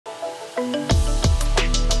All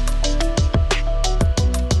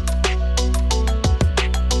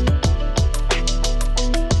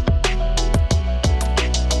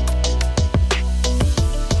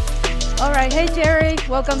right. Hey, Jerry.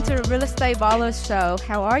 Welcome to the Real Estate Ballers Show.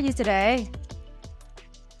 How are you today?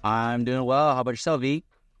 I'm doing well. How about yourself, V?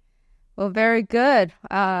 Well, very good.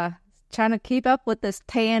 Trying to keep up with this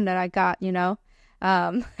tan that I got,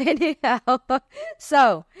 Anyhow,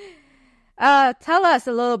 so tell us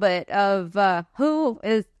a little bit of who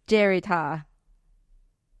is Jerry Ta?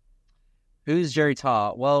 Who's Jerry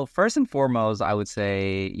Ta? Well, first and foremost, I would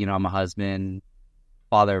say, I'm a husband,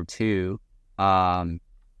 father of two.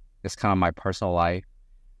 It's kind of my personal life.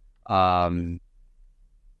 I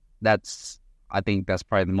think that's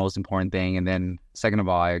probably the most important thing. And then second of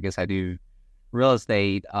all, I guess I do real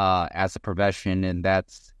estate as a profession, and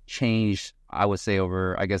that's changed, I would say,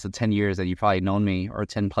 over, I guess, the 10 years that you've probably known me, or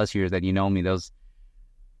 10 plus years that you know me.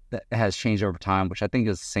 That has changed over time, which I think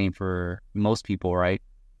is the same for most people, right?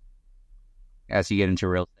 As you get into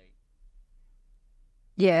real estate.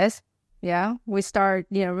 Yes. Yeah. We start,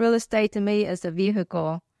 real estate to me is a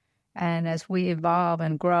vehicle. And as we evolve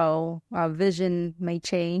and grow, our vision may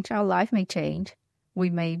change, our life may change. We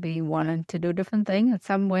may be wanting to do different things, and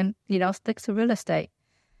someone, sticks to real estate.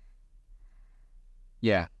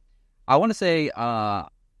 Yeah. I want to say, I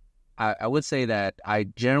would say that I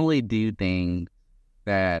generally do things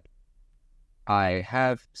that I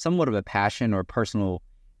have somewhat of a passion or personal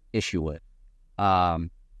issue with,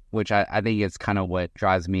 which I think is kind of what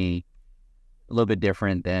drives me a little bit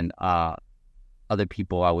different than other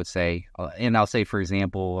people, I would say. And I'll say, for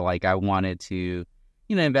example, like I wanted to,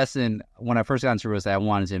 invest in, when I first got into real estate, I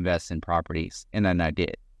wanted to invest in properties, and then I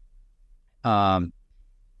did.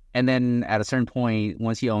 And then at a certain point,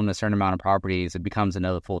 once you own a certain amount of properties, it becomes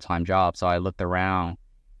another full-time job. So I looked around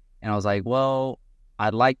and I was like, well,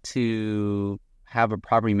 I'd like to have a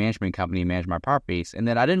property management company manage my properties. And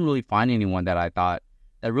then I didn't really find anyone that I thought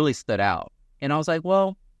that really stood out. And I was like,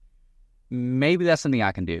 well, maybe that's something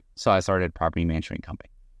I can do. So I started a property management company.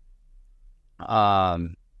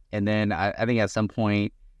 And then I think at some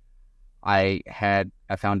point I had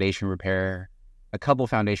a couple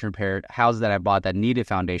foundation repair houses that I bought that needed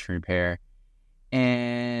foundation repair.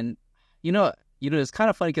 And, it's kind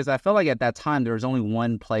of funny because I felt like at that time there was only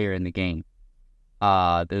one player in the game.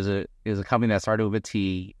 There's a company that started with a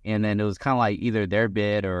T, and then it was kind of like either their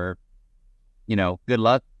bid or, good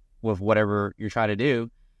luck with whatever you're trying to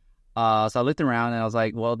do. So I looked around and I was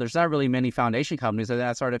like, well, there's not really many foundation companies. So then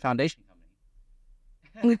I started a foundation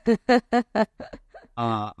company.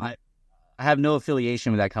 I have no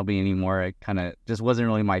affiliation with that company anymore. It kind of just wasn't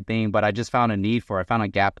really my thing, but I just found a need for it. I found a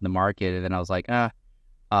gap in the market, and then I was like, I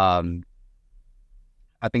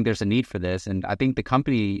think there's a need for this. And I think the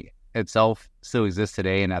company itself still exists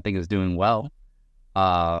today, and I think is doing well,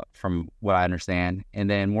 from what I understand. And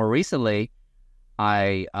then more recently,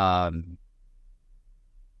 I've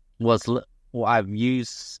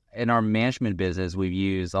used, in our management business, we've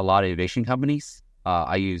used a lot of eviction companies.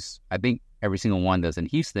 I think every single one that's in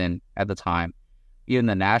Houston at the time. Even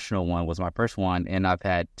the national one was my first one, and I've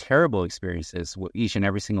had terrible experiences with each and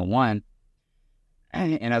every single one.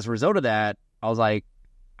 And as a result of that, I was like,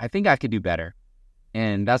 I think I could do better.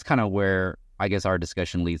 And that's kind of where I guess our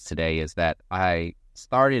discussion leads today, is that I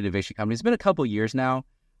started eviction company. It's been a couple of years now.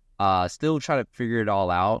 Still trying to figure it all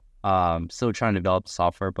out. Still trying to develop the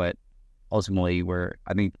software, but ultimately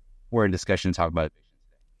I think we're in discussion to talk about eviction today.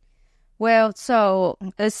 Well, so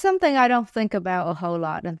it's something I don't think about a whole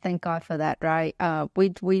lot, and thank God for that, right?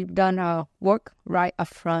 We've done our work right up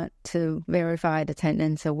front to verify the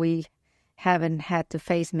tenant, so we haven't had to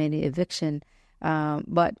face many eviction.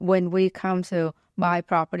 But when we come to buy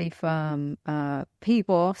property from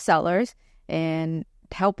sellers, and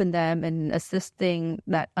helping them and assisting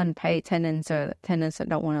that unpaid tenants or tenants that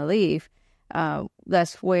don't want to leave,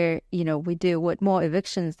 that's where, we deal with more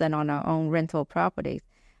evictions than on our own rental properties.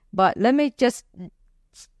 But let me just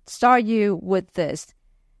start you with this.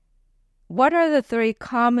 What are the 3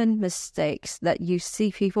 common mistakes that you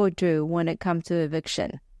see people do when it comes to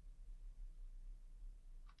eviction?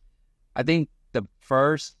 I think the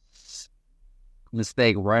first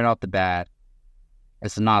mistake right off the bat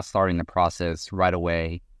is not starting the process right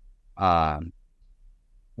away,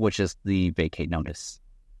 which is the vacate notice,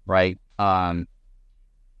 right? And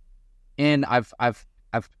I've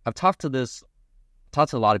talked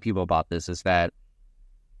to a lot of people about this, is that,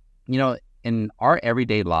 in our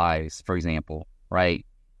everyday lives, for example, right,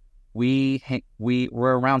 we're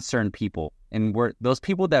around certain people, and those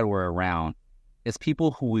people that we're around is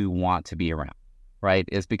people who we want to be around, right?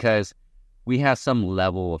 It's because we have some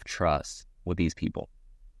level of trust with these people.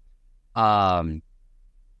 And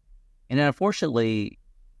then unfortunately,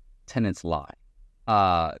 tenants lie.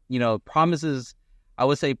 Promises, I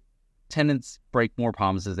would say tenants break more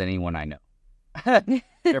promises than anyone I know.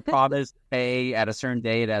 Their promise to pay at a certain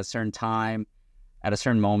date, at a certain time, at a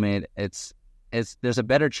certain moment, there's a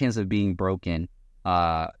better chance of being broken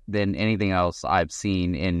than anything else I've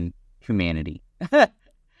seen in humanity.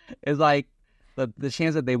 It's like the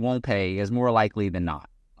chance that they won't pay is more likely than not.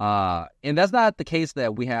 And that's not the case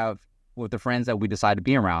that we have with the friends that we decide to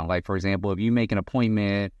be around. Like, for example, if you make an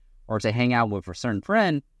appointment or to hang out with a certain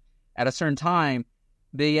friend at a certain time,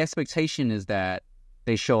 the expectation is that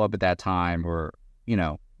they show up at that time or,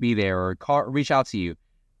 be there or reach out to you.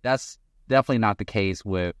 That's definitely not the case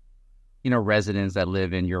with, residents that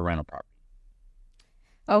live in your rental property.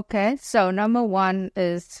 Okay, so number one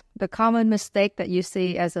is the common mistake that you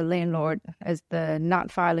see as a landlord is the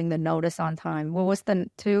not filing the notice on time. What was the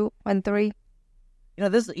 2 and 3?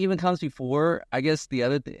 This even comes before, I guess, the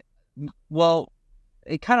other thing. Well,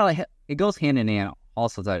 it kind of it goes hand in hand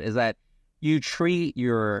also, is that you treat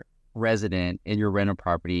your resident in your rental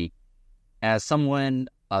property as someone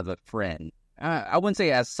of a friend. I wouldn't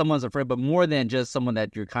say as someone's a friend, but more than just someone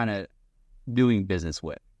that you're kind of doing business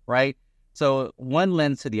with, right? So one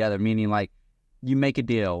lends to the other, meaning like you make a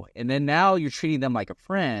deal and then now you're treating them like a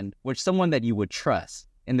friend, which someone that you would trust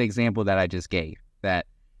in the example that I just gave, that,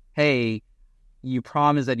 hey, you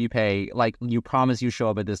promise that you pay, like you promise you show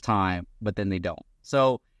up at this time, but then they don't.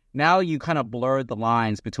 So now you kind of blur the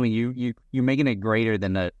lines between you're making it greater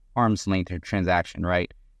than the arm's length transaction,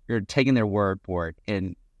 right? You're taking their word for it.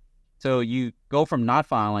 And so you go from not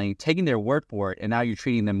filing, taking their word for it, and now you're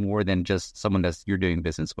treating them more than just someone that you're doing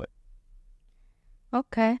business with.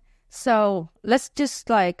 Okay. So let's just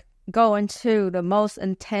go into the most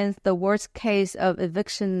intense, the worst case of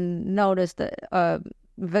eviction notice,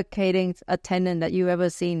 vacating a tenant that you ever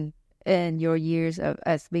seen in your years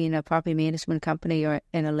as being a property management company or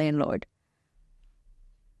in a landlord.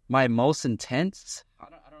 My most intense? I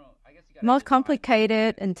don't know. I guess you got most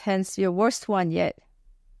complicated, intense, your worst one yet.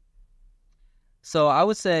 So I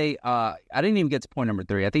would say I didn't even get to point number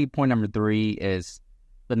 3. I think point number 3 is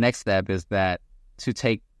the next step is that to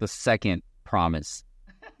take the second promise,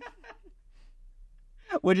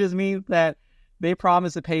 which just means that they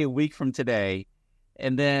promise to pay a week from today,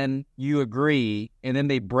 and then you agree, and then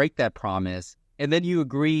they break that promise, and then you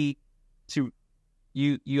agree to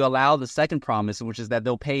you allow the second promise, which is that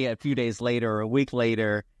they'll pay a few days later or a week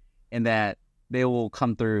later, and that they will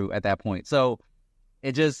come through at that point. So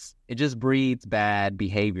it just breeds bad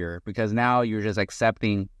behavior because now you're just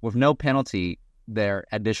accepting with no penalty their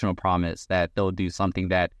additional promise that they'll do something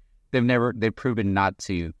that they've proven not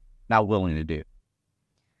willing to do.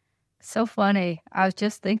 So funny. I was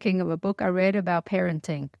just thinking of a book I read about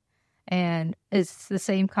parenting, and it's the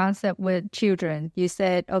same concept with children. You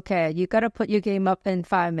said, okay, you got to put your game up in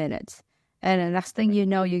 5 minutes. And the next thing you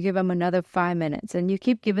know, you give them another 5 minutes, and you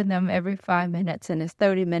keep giving them every 5 minutes, and it's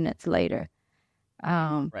 30 minutes later.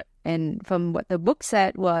 Right. And from what the book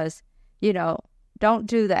said was, don't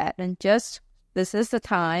do that. And this is the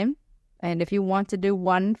time. And if you want to do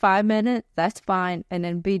 5 minutes, that's fine. And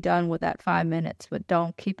then be done with that 5 minutes, but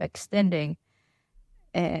don't keep extending.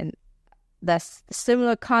 And that's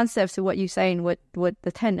similar concepts to what you're saying with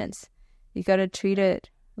the tenants. You got to treat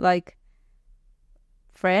it like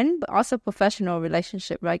friend, but also professional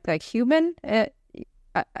relationship, right? Like human.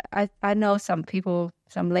 I know some people,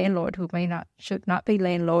 some landlord who should not be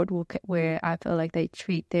landlord, where I feel like they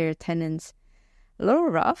treat their tenants a little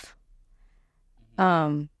rough.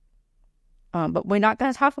 But we're not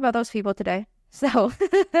going to talk about those people today. So,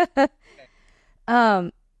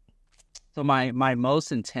 so my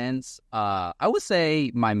most intense, I would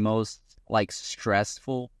say my most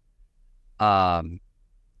stressful,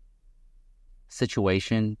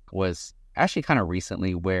 situation was actually kind of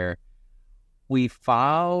recently where we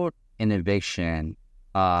filed an eviction,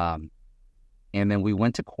 and then we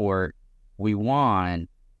went to court, we won,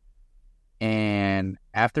 and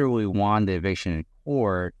after we won the eviction in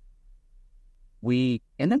court, we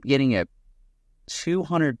ended up getting a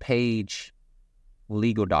 200-page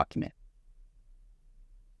legal document.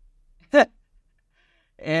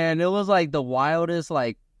 And it was the wildest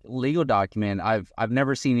legal document. I've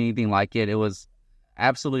never seen anything like it. It was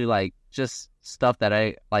absolutely just stuff that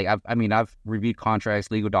I've reviewed contracts,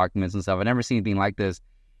 legal documents and stuff. I've never seen anything like this.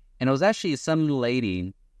 And it was actually some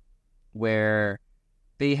lady where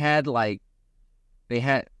they feel like they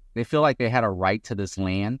had a right to this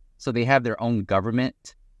land. So they have their own government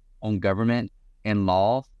and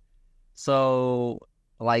law. So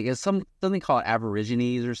it's something called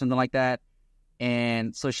Aborigines or something like that.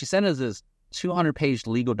 And so she sent us this 200-page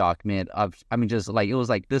legal document of, I mean, just like, it was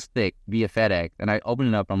like this thick via FedEx. And I opened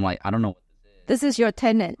it up. I'm like, I don't know what this is. This is your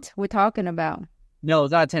tenant we're talking about. No,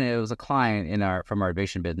 it's not a tenant. It was a client from our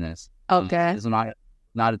eviction business. Okay. It's not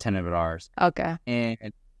a tenant of ours. Okay. And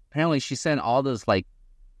apparently she sent all this like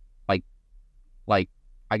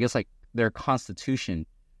I guess like their constitution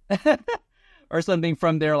or something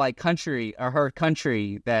from their like country or her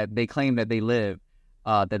country that they claim that they live,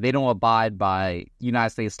 that they don't abide by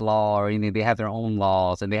United States law or anything. They have their own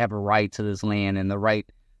laws and they have a right to this land and the right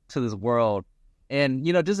to this world. And,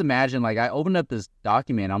 you know, just imagine, like, I opened up this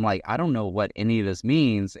document. I'm like, I don't know what any of this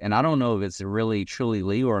means. And I don't know if it's really, truly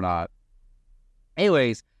legal or not.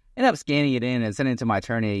 Anyways, ended up scanning it in and sending it to my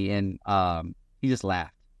attorney. And he just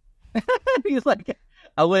laughed. He was like,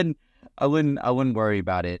 I wouldn't worry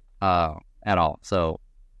about it at all. So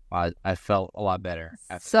I felt a lot better.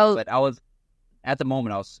 But at the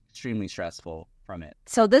moment, I was extremely stressful from it.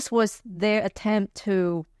 So this was their attempt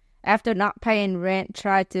to, after not paying rent,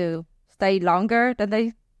 try to stay longer than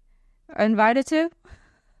they are invited to?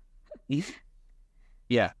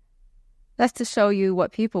 Yeah. That's to show you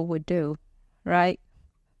what people would do, right?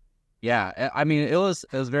 Yeah. I mean, it was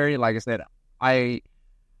very, like I said, I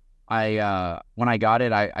when I got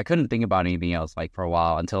it, I couldn't think about anything else like for a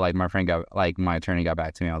while until like my attorney got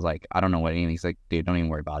back to me. I was like, I don't know what anything. He's like, dude, don't even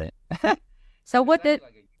worry about it. So what did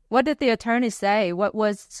the attorney say? What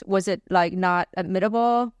was it like not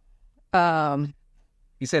admittable?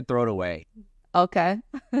 He said throw it away. Okay.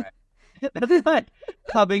 That's not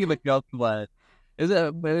how big of a joke it was.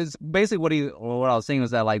 It's basically what I was saying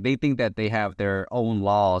was that like they think that they have their own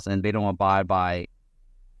laws and they don't abide by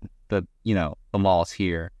the laws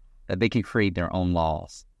here, that they can create their own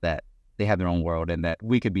laws, that they have their own world, and that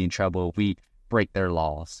we could be in trouble if we break their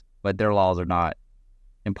laws, but their laws are not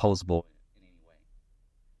imposable in any way.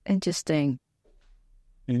 Interesting.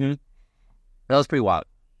 Mm-hmm. That was pretty wild.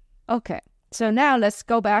 Okay. So now let's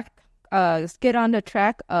go back, let's get on the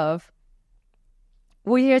track of,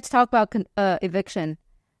 we're here to talk about eviction.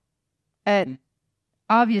 And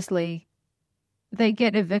obviously, they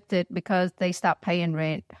get evicted because they stop paying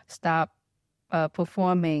rent, stop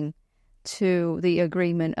performing to the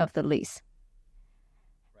agreement of the lease.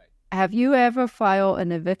 Right. Have you ever filed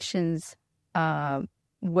an evictions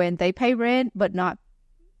when they pay rent but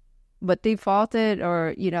defaulted,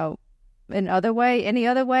 or any other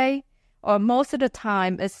way? Or most of the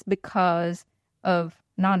time it's because of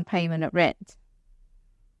non-payment of rent?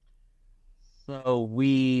 So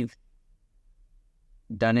we've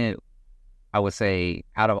done it, I would say,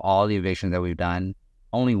 out of all the evictions that we've done,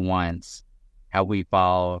 only once have we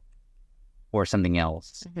filed for something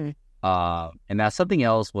else. Mm-hmm. And that something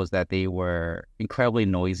else was that they were incredibly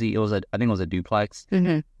noisy. I think it was a duplex,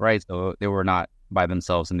 mm-hmm. right? So they were not by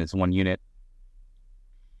themselves in this one unit.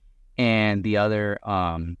 And the other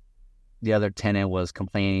tenant was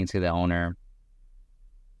complaining to the owner.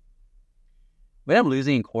 We ended up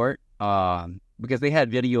losing in court because they had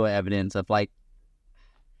video evidence of like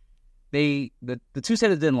the two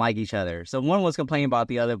tenants didn't like each other. So one was complaining about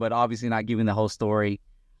the other, but obviously not giving the whole story.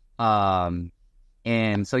 And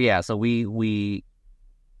so yeah, so we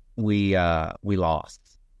lost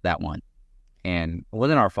that one, and it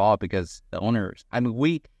wasn't our fault because the owners. I mean,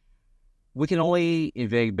 we can only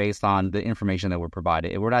evict based on the information that we're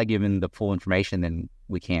provided. If we're not given the full information, then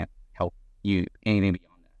we can't help you anything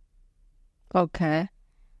beyond that.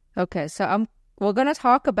 Okay. So we're gonna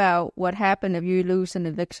talk about what happened if you lose an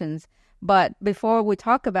evictions. But before we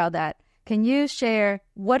talk about that, can you share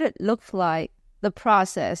what it looks like, the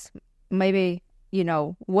process? Maybe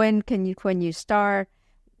when you start,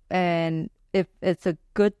 and if it's a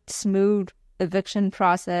good, smooth eviction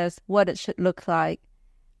process, what it should look like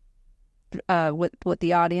with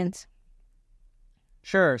the audience.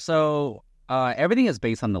 Sure. So everything is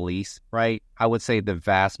based on the lease, right? I would say the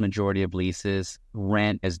vast majority of leases,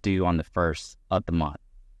 rent is due on the first of the month.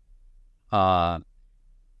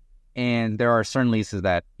 And there are certain leases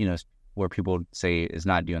that, where people say is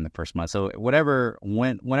not due in the first month. So whenever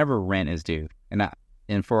rent is due,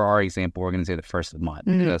 and for our example, we're going to say the first of the month,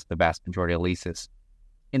 because that's the vast majority of leases.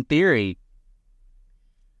 In theory,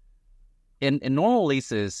 in normal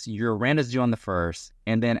leases, your rent is due on the first,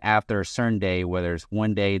 and then after a certain day, whether it's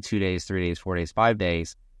 1 day, 2 days, 3 days, 4 days, 5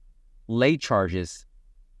 days, late charges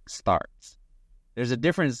starts. There's a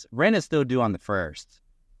difference. Rent is still due on the first,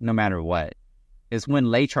 no matter what. It's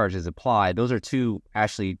when late charges apply. Those are two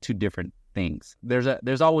different things.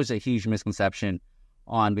 There's always a huge misconception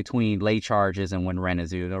between late charges and when rent is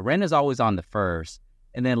due. The rent is always on the first,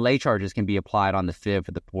 and then late charges can be applied on the 5th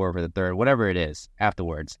or the 4th or the 3rd, whatever it is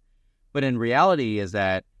afterwards. But in reality is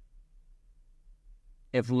that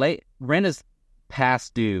if rent is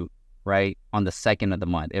past due, right, on the 2nd of the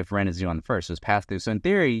month, if rent is due on the 1st, so it's past due. So in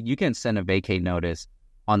theory, you can send a vacate notice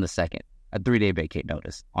on the 2nd, a 3-day vacate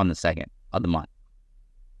notice on the 2nd of the month.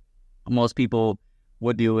 Most people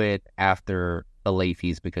would do it after the late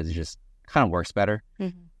fees because it just kind of works better.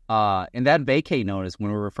 And that vacate notice,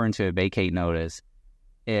 when we're referring to a vacate notice,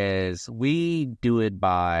 is we do it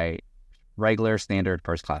by regular standard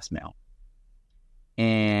first class mail.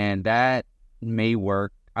 And that may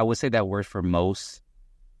work. I would say that works for most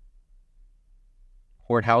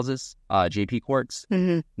courthouses, JP courts,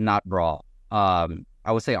 not Brawl. I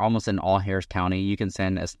would say almost in all Harris County, you can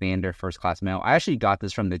send a standard first class mail. I actually got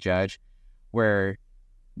this from the judge, where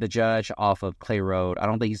the judge off of Clay Road, I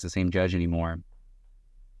don't think he's the same judge anymore,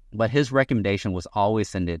 but his recommendation was always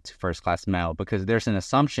send it to first class mail, because there's an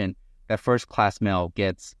assumption that first class mail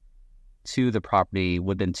gets to the property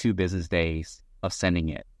within 2 business days of sending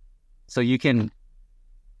it. So you can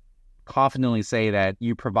confidently say that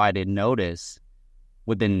you provided notice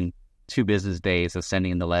within 2 business days of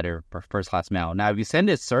sending the letter for first class mail. Now, if you send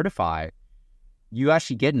it certified, you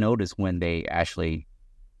actually get notice when they actually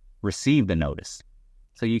receive the notice.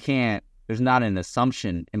 So you can't, there's not an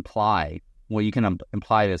assumption implied. Well, you can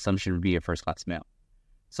imply the assumption would be a first class mail.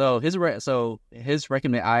 So his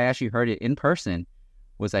recommendation, I actually heard it in person,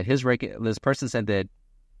 was that this person said that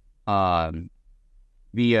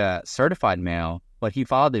via certified mail, but he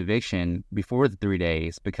filed the eviction before the 3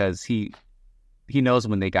 days because he knows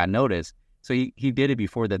when they got notice. So he did it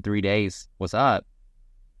before the 3 days was up.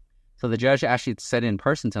 So the judge actually said in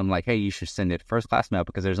person to him, like, hey, you should send it first class mail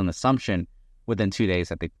because there's an assumption within 2 days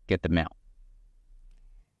that they get the mail.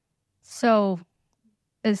 So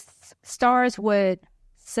it starts with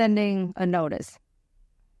sending a notice.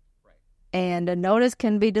 Right. And the notice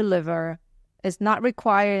can be delivered. It's not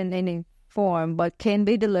required in any form, but can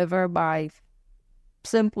be delivered by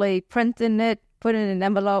simply printing it, put it in an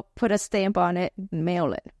envelope, put a stamp on it, and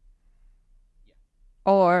mail it. Yeah.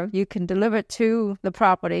 Or you can deliver it to the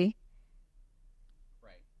property.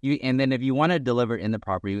 Right. And then if you want to deliver in the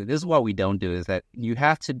property, this is what we don't do, is that you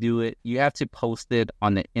have to do it, you have to post it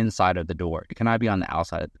on the inside of the door. It cannot be on the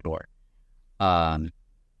outside of the door.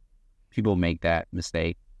 People make that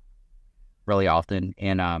mistake really often.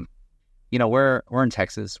 And, we're in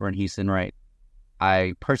Texas, we're in Houston, right?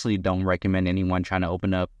 I personally don't recommend anyone trying to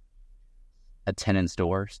open up a tenant's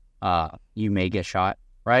doors. You may get shot,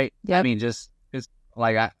 right? Yep. I mean, just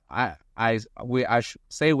like I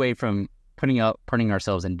stay away from putting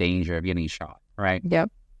ourselves in danger of getting shot, right?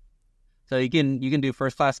 Yep. So you can do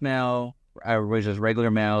first class mail, which is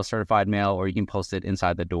regular mail, certified mail, or you can post it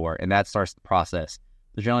inside the door, and that starts the process.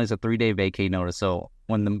 So generally, it's a 3-day vacate notice. So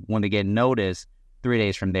when they get notice, 3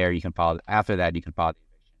 days from there, you can file. After that, you can file the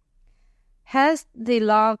eviction. Has the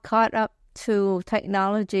law caught up to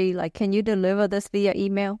technology? Like, can you deliver this via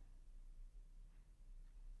email?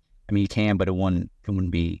 I mean, you can, but it wouldn't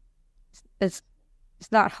be. It's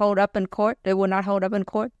not hold up in court. It will not hold up in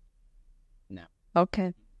court. No.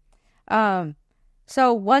 Okay.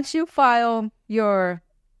 So once you file we're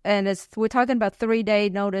talking about 3-day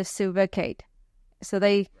notice to vacate. So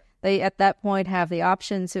they at that point have the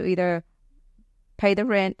option to either pay the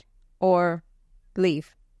rent or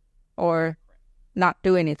leave or not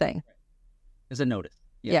do anything. It's a notice.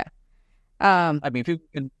 Yeah. I mean,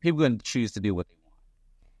 people can choose to do what they want.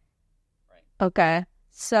 Right. Okay.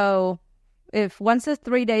 So if once the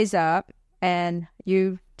 3 days up and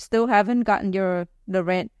you still haven't gotten the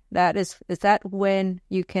rent, is that when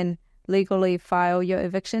you can legally file your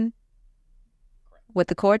eviction? Correct. With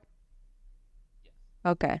the court? Yes.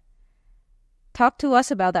 Okay. Talk to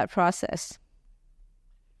us about that process.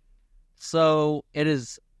 So it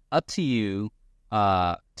is up to you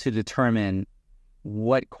to determine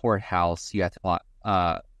what courthouse you have to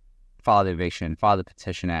file the eviction, file the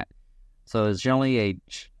petition at. So it's generally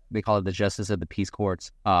they call it the Justice of the Peace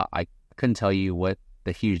Courts. I couldn't tell you what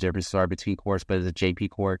the huge differences are between courts, but it's the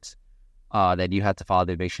JP courts that you have to file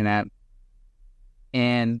the eviction at.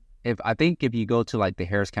 And if you go to like the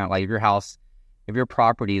Harris County, like if your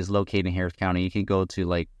property is located in Harris County, you can go to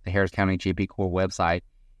like the Harris County JP Court website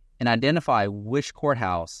and identify which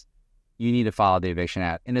courthouse you need to file the eviction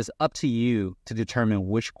at. And it's up to you to determine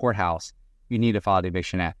which courthouse you need to file the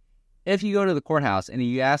eviction at. If you go to the courthouse and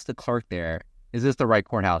you ask the clerk there, is this the right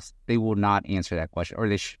courthouse? They will not answer that question. Or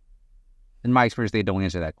in my experience, they don't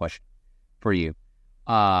answer that question for you.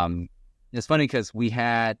 It's funny because we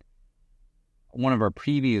had one of our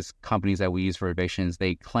previous companies that we used for evictions,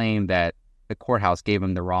 they claimed that the courthouse gave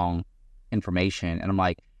them the wrong information. And I'm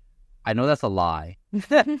like, I know that's a lie.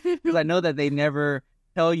 Because I know that they never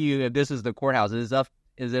tell you if this is the courthouse. It is up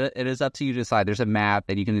it is up to you to decide. There's a map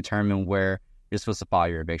that you can determine where you're supposed to file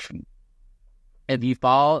your eviction. If you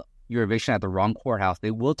file your eviction at the wrong courthouse,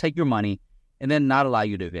 they will take your money and then not allow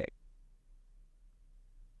you to evict.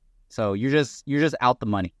 So you're just out the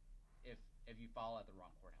money if you file at the wrong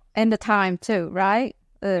courthouse. And the time too, right?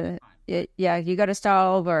 Yeah, you got to start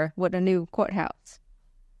over with a new courthouse.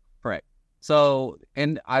 Correct. So,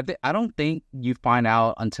 and I don't think you find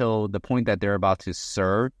out until the point that they're about to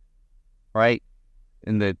serve, right?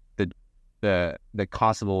 And the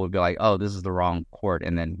constable would be like, "Oh, this is the wrong court,"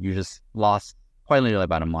 and then you just lost quite literally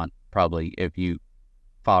about a month, probably, if you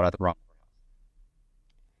filed at the wrong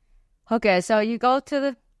courthouse. Okay, so you go to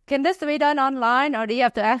the. Can this be done online, or do you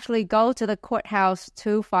have to actually go to the courthouse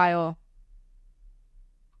to file?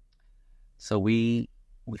 So we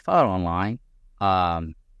filed online.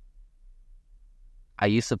 We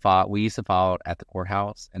used to file at the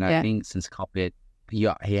courthouse, and I think since COVID,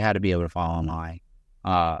 he had to be able to file online.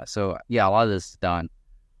 So yeah, a lot of this is done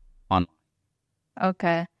online.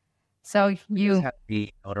 Okay, so you have to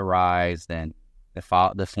be notarized, and the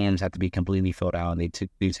forms have to be completely filled out, and they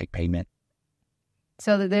do take payment.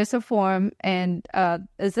 So there's a form, and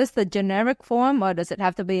is this the generic form, or does it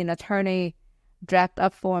have to be an attorney draft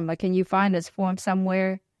up form? Like, can you find this form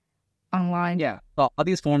somewhere online? Yeah, well, all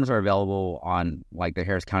these forms are available on like the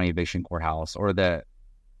Harris County Eviction Courthouse or the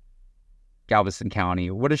Galveston County,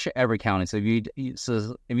 or whatever county. So if you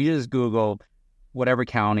just Google whatever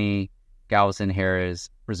county, Galveston, Harris,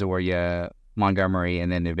 Brazoria, Montgomery,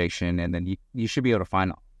 and then eviction, and then you should be able to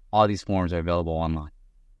find all these forms are available online.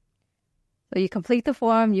 So you complete the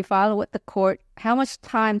form, you file it with the court. How much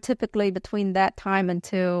time typically between that time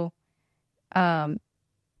until the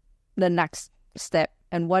next step?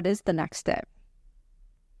 And what is the next step?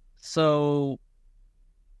 So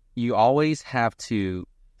you always have to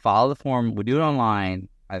file the form. We do it online.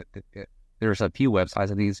 There's a few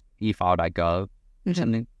websites. I think it's efile.gov or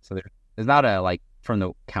something. So there's not a like from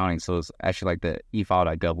the county. So it's actually like the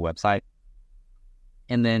efile.gov website.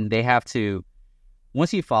 And then they have to,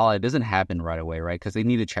 once you file, it doesn't happen right away, right? Because they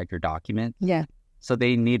need to check your documents. Yeah. So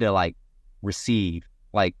they need to like receive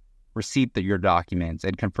your documents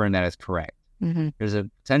and confirm that it's correct. Mm-hmm. There's a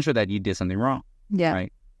potential that you did something wrong. Yeah.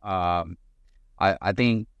 Right. I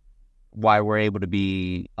think why we're able to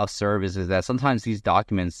be of service is that sometimes these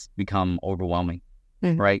documents become overwhelming.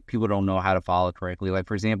 Mm-hmm. Right. People don't know how to file it correctly. Like,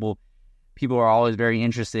 for example, people are always very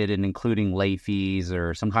interested in including late fees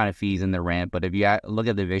or some kind of fees in the rent. But if you look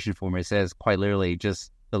at the eviction form, it says quite literally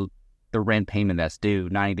just the rent payment that's due,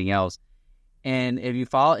 not anything else. And if you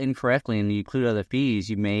file incorrectly and you include other fees,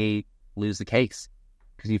 you may lose the case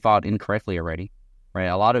because you filed incorrectly already, right?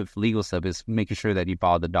 A lot of legal stuff is making sure that you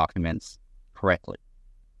file the documents correctly.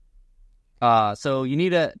 So you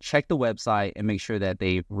need to check the website and make sure that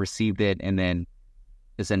they've received it and then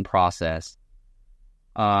it's in process.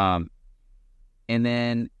 And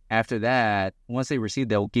then after that, once they receive,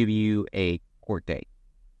 they'll give you a court date.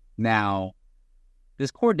 Now,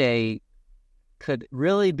 this court date could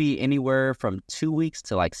really be anywhere from 2 weeks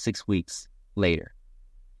to like 6 weeks later.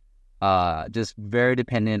 Just very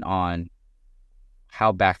dependent on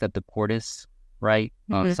how backed up the court is, right?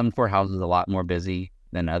 Mm-hmm. Some courthouses are a lot more busy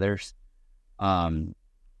than others.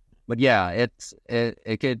 But yeah,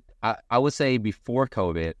 it could, I would say before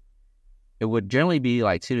COVID, it would generally be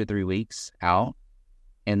like 2 to 3 weeks out.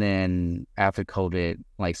 And then after COVID,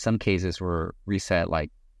 like some cases were reset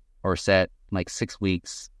or set like 6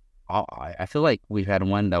 weeks. I feel like we've had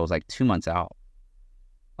one that was like 2 months out.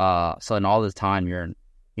 So in all this time, you're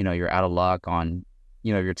out of luck on,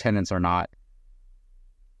 your tenants are not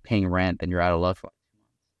paying rent, then you're out of luck.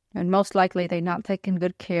 And most likely they're not taking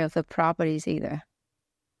good care of the properties either.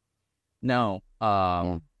 No.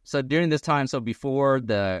 So during this time, so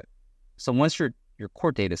once your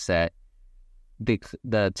court date is set,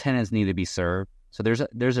 the tenants need to be served. So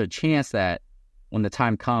there's a chance that when the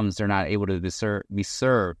time comes, they're not able to be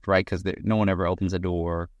served, right? Because no one ever opens the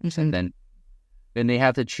door. Mm-hmm. And then they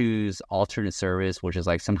have to choose alternate service, which is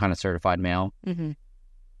like some kind of certified mail. Mm-hmm.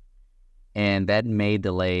 And that may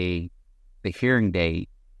delay the hearing date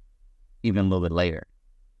even a little bit later.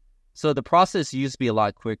 So the process used to be a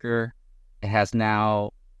lot quicker. It has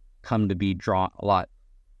now come to be drawn out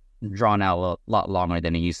a lot longer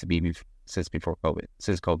than it used to be since COVID.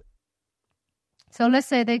 So let's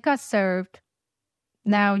say they got served.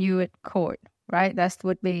 Now you at court, right? That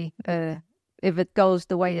would be if it goes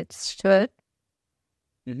the way it should.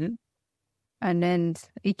 Mm-hmm. And then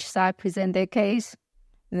each side present their case,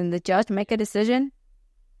 and then the judge make a decision.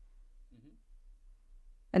 Mm-hmm.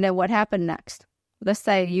 And then what happened next? Let's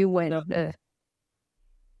say you win.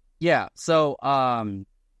 Yeah. So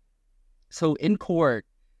So in court,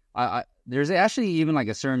 there's actually even like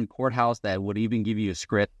a certain courthouse that would even give you a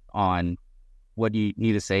script on what you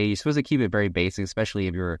need to say. You're supposed to keep it very basic, especially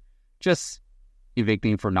if you're just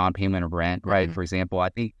evicting for non-payment of rent, right? Mm-hmm. For example, I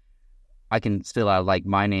think I can spill out, like,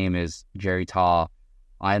 my name is Jerry Tall.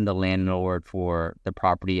 I'm the landlord for the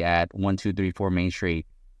property at 1234 Main Street.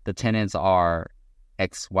 The tenants are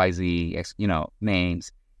XYZ,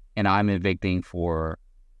 names, and I'm evicting for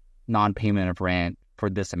non-payment of rent for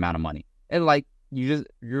this amount of money. And like, you're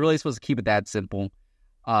really supposed to keep it that simple.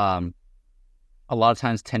 A lot of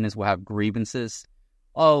times tenants will have grievances.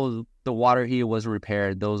 Oh, the water heater was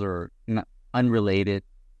repaired. Those are unrelated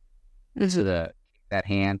to that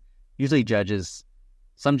hand. Usually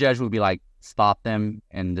some judge will be like, stop them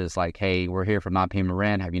and just like, hey, we're here for non-payment of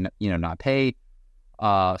rent. Have you not paid?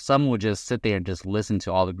 Some will just sit there and just listen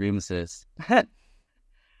to all the grievances.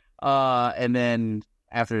 And then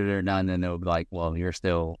after they're done, then they'll be like, well, you're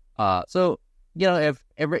still, so, if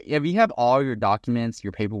you have all your documents,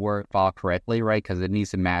 your paperwork filed correctly, right? Because it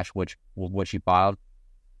needs to match what you filed.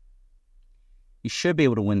 You should be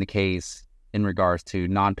able to win the case in regards to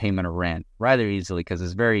non-payment of rent rather easily, because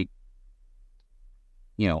it's very,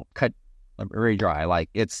 cut very dry. Like,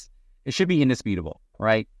 it should be indisputable,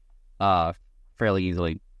 right? Fairly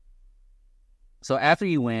easily. So after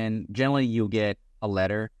you win, generally you'll get a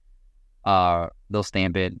letter. They'll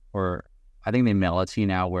stamp it, or I think they mail it to you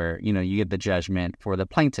now, where you get the judgment for the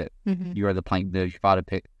plaintiff. Mm-hmm. You are the plaintiff. You filed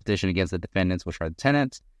a petition against the defendants, which are the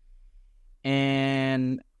tenants.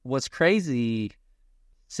 And what's crazy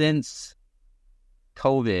since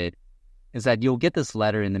COVID is that you'll get this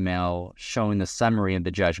letter in the mail showing the summary of the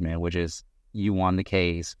judgment, which is you won the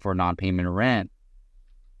case for non-payment of rent.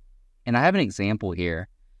 And I have an example here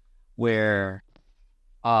where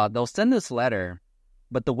they'll send this letter,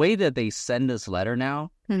 but the way that they send this letter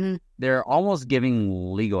now, mm-hmm. they're almost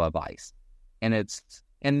giving legal advice. And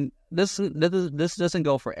this doesn't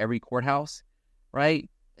go for every courthouse, right?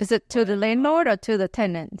 Is it to the landlord or to the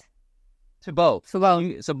tenant? To both. To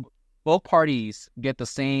both. So both parties get the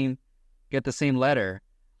same letter,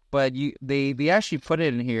 but they actually put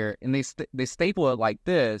it in here, and they staple it like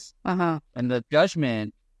this, and the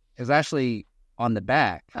judgment is actually on the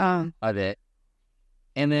back of it.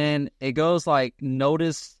 And then it goes like,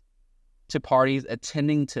 notice to parties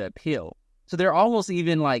attending to appeal. So they're almost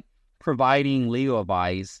even like providing legal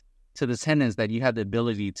advice to the tenants that you have the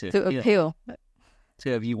ability to appeal to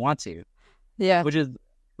if you want to. Yeah.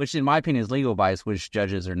 Which in my opinion is legal advice, which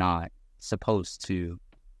judges are not supposed to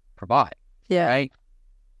provide. Yeah. Right?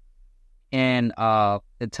 And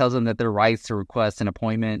it tells them that their rights to request an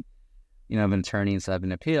appointment, of an attorney instead of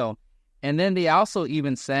an appeal. And then they also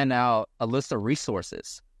even send out a list of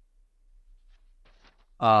resources,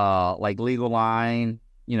 like Legal Line,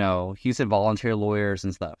 Houston volunteer lawyers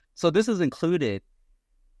and stuff. So this is included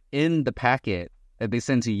in the packet that they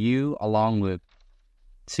send to you along with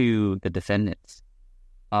to the defendants.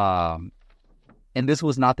 And this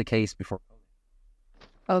was not the case before.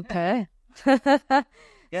 Okay.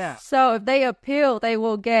 Yeah. So if they appeal, they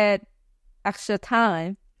will get extra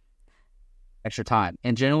time.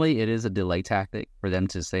 And generally it is a delay tactic for them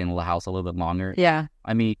to stay in the house a little bit longer. Yeah.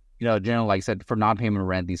 I mean, generally, like I said, for non-payment of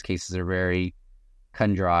rent, these cases are very cut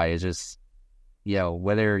and dry. It's just,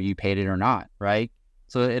 whether you paid it or not, right?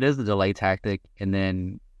 So it is a delay tactic. And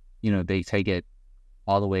then, they take it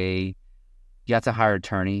all the way. You have to hire an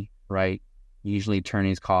attorney, right? Usually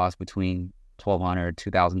attorneys cost between $1,200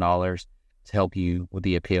 to $2,000 to help you with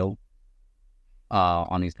the appeal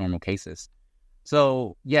on these normal cases.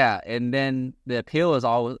 So, yeah, and then the appeal is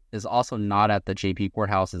also not at the JP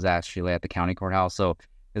courthouse, it's actually at the county courthouse. So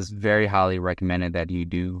it's very highly recommended that you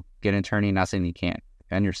do get an attorney. Not saying you can't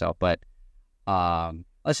defend yourself, but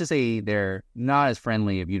let's just say they're not as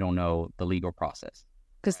friendly if you don't know the legal process.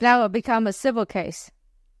 Because now it become a civil case.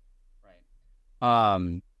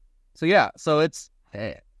 Right. So, yeah, so it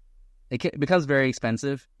becomes very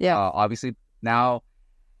expensive. Yeah. Obviously, now,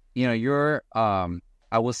 you're...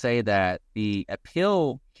 I will say that the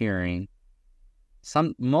appeal hearing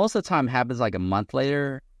most of the time happens like a month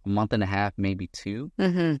later, a month and a half, maybe two.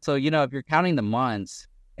 Mm-hmm. So, if you're counting the months,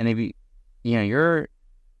 and if you're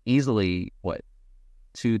easily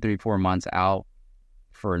 2, 3, 4 months out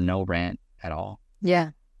for no rent at all. Yeah.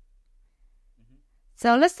 Mm-hmm.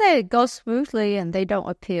 So let's say it goes smoothly and they don't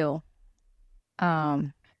appeal.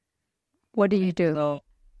 What do you do? So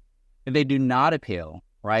if they do not appeal,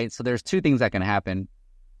 right? So there's two things that can happen.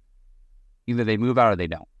 Either they move out or they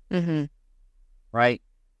don't. Mm-hmm. Right?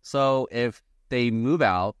 So if they move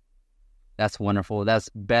out, that's wonderful. That's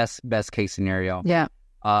best case scenario. Yeah.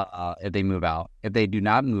 if they move out. If they do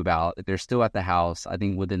not move out, if they're still at the house, I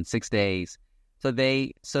think within 6 days. So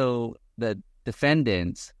the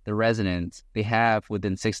defendants, the residents, they have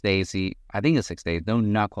within 6 days. I think it's 6 days.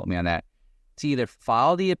 Don't not quote me on that. To either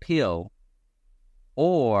file the appeal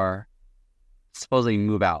or supposedly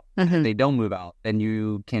move out. Mm-hmm. If they don't move out, then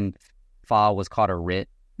you can file what's called a writ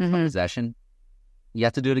of possession. You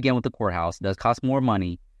have to do it again with the courthouse. It does cost more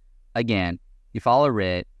money. Again, you file a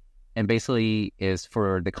writ, and basically is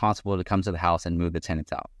for the constable to come to the house and move the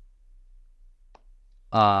tenants out.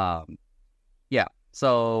 Yeah.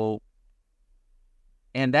 So,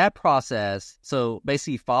 and that process, so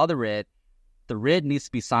basically you file the writ needs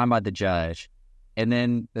to be signed by the judge, and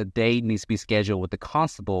then the date needs to be scheduled with the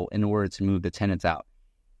constable in order to move the tenants out.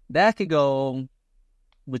 That could go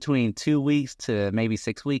between 2 weeks to maybe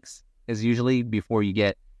 6 weeks is usually before you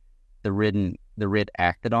get the writ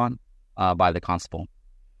acted on by the constable.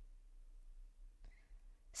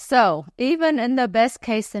 So even in the best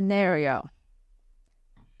case scenario,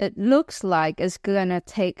 it looks like it's gonna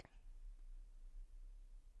take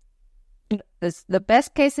the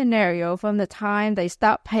best case scenario from the time they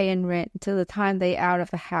stop paying rent to the time they out of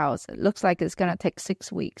the house. It looks like it's gonna take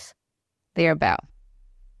 6 weeks, thereabout.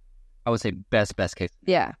 I would say best case.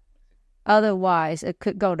 Yeah. Otherwise, it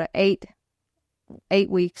could go to eight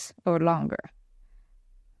weeks or longer.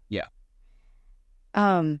 Yeah.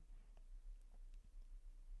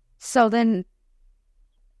 So then,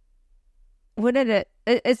 wouldn't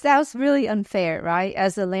it sounds really unfair, right?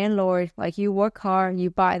 As a landlord, like you work hard, you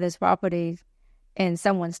buy this property, and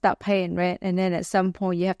someone stop paying rent, and then at some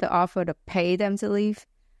point you have to offer to pay them to leave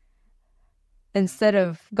instead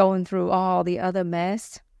of going through all the other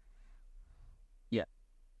mess.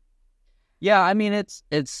 Yeah, I mean it's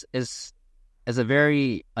a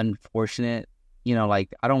very unfortunate,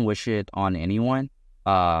 like I don't wish it on anyone.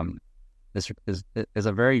 This is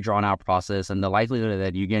a very drawn out process, and the likelihood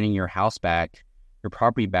that you're getting your house back, your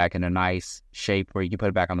property back in a nice shape where you can put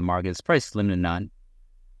it back on the market is pretty slim to none.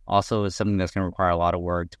 Also, it's something that's going to require a lot of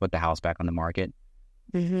work to put the house back on the market.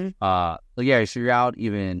 Mm-hmm. So yeah, so you're out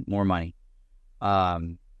even more money. Yeah,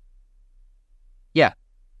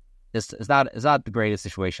 it's not the greatest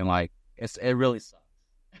situation. Like it really sucks.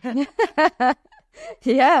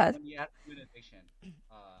 Yeah. When you have to do an eviction.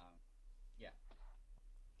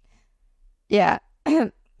 Yeah.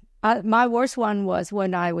 My worst one was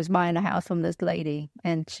when I was buying a house from this lady,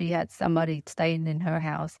 and she had somebody staying in her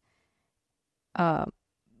house.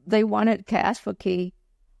 They wanted cash for key,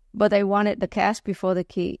 but they wanted the cash before the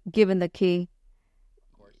key, given the key.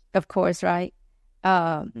 Of course, right?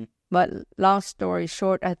 But long story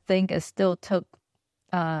short, I think it still took,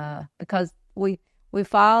 because we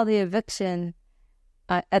filed the eviction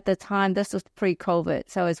at the time. This was pre-COVID,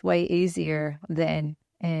 so it's way easier then.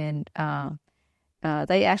 And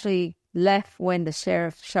they actually left when the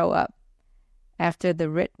sheriff showed up after the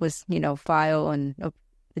writ was, filed and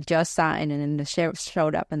the judge signed, and then the sheriff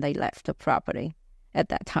showed up and they left the property at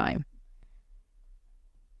that time.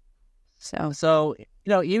 So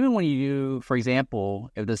even when you, for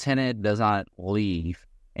example, if the tenant does not leave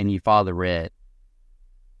and you file the writ,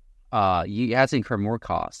 you have to incur more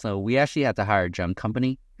costs. So we actually had to hire a jump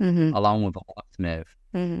company along with a locksmith.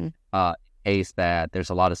 Case that there's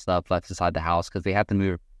a lot of stuff left inside the house because they have to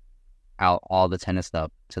move out all the tenant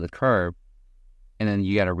stuff to the curb, and then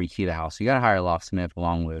you got to rekey the house. So you got to hire a locksmith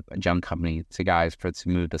along with a jump company to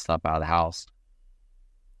move the stuff out of the house.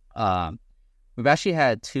 We've actually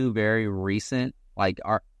had two very recent, I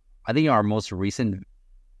think our most recent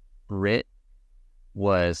writ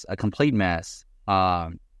was a complete mess.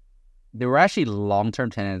 They were actually long-term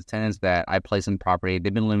tenants that I placed in property.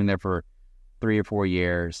 They've been living there for 3 or 4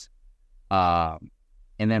 years. And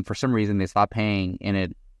then for some reason they stopped paying,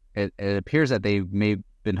 and it appears that they may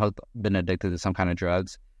have been addicted to some kind of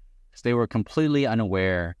drugs. So they were completely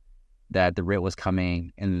unaware that the writ was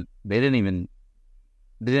coming, and they didn't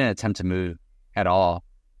attempt to move at all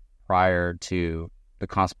prior to the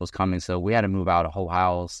constables coming. So we had to move out a whole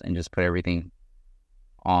house and just put everything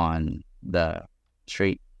on the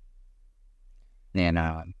street.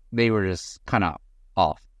 And they were just kind of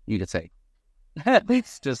off, you could say.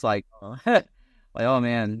 It's just oh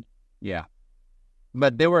man, yeah.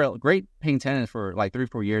 But they were great paying tenants for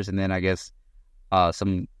 3-4 years, and then I guess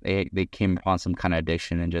they came upon some kind of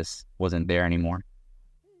addiction and just wasn't there anymore.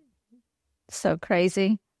 So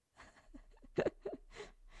crazy.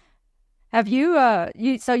 Have you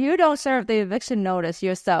so you don't serve the eviction notice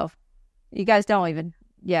yourself? You guys don't even?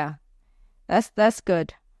 Yeah, that's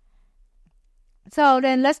good. So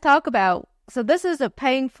then let's talk about. So this is a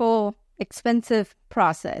painful, expensive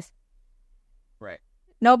process. Right.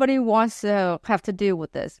 nobody wants to have to deal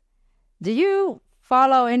with this. Do you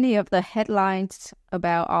follow any of the headlines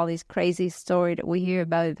about all these crazy stories that we hear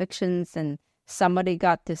about evictions and somebody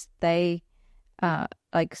got to stay?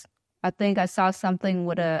 Like, I think I saw something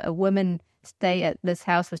with a woman stay at this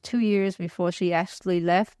house for 2 years before she actually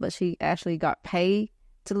left, but she actually got paid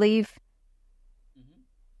to leave. Mm-hmm.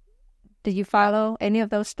 Do you follow any of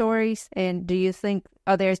those stories? And do you think,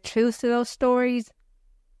 are there truth to those stories?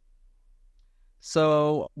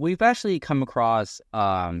 So we've actually come across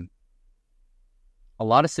a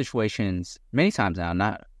lot of situations many times now,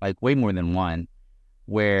 not like way more than one,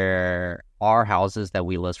 where our houses that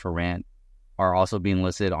we list for rent are also being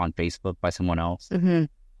listed on Facebook by someone else. Mm-hmm.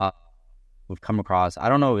 We've come across, I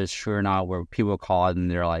don't know if it's true or not, where people call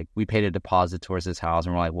and they're like, we paid a deposit towards this house.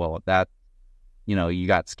 And we're like, well, that, you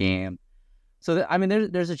got scammed. So,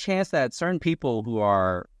 there's a chance that certain people who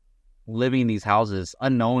are living in these houses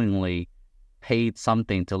unknowingly paid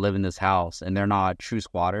something to live in this house and they're not true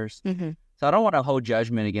squatters. Mm-hmm. So I don't want to hold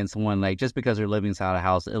judgment against someone, like, just because they're living inside a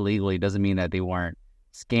house illegally doesn't mean that they weren't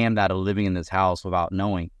scammed out of living in this house without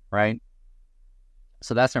knowing, right?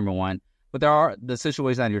 So that's number one. But there are the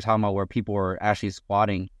situations that you're talking about where people are actually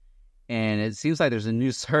squatting. And it seems like there's a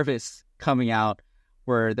new service coming out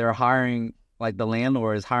where they're hiring, like the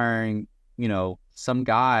landlord is hiring, some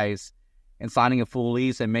guys and signing a full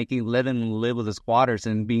lease and letting them live with the squatters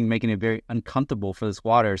and making it very uncomfortable for the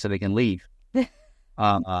squatters so they can leave.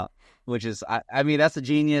 Which is, that's a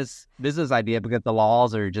genius business idea because the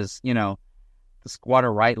laws are just, the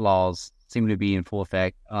squatter right laws seem to be in full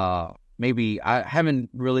effect. Maybe I haven't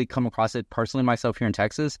really come across it personally myself here in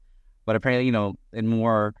Texas, but apparently, in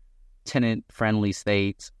more tenant-friendly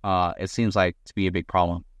states, it seems like to be a big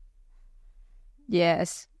problem.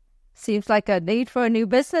 Yes. Seems like a need for a new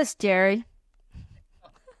business, Jerry.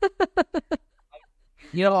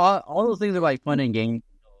 All those things are like fun and games.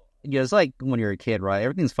 It's like when you're a kid, right?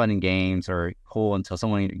 Everything's fun and games or cool until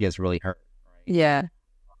someone gets really hurt, right? Yeah.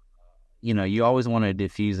 You always want to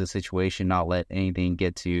diffuse the situation, not let anything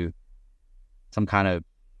get to some kind of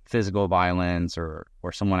physical violence or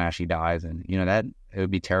someone actually dies. And, that it would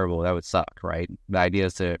be terrible. That would suck, right? The idea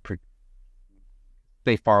is to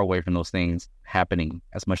stay far away from those things happening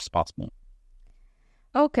as much as possible.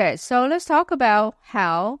 Okay, so let's talk about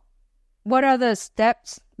what are the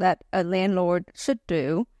steps that a landlord should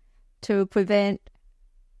do to prevent,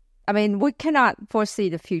 we cannot foresee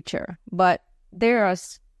the future, but there are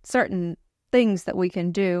certain things that we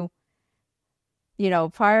can do,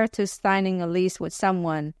 prior to signing a lease with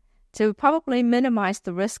someone to probably minimize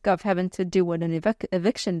the risk of having to deal with an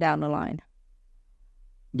eviction down the line.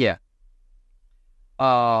 Yeah.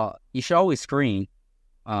 You should always screen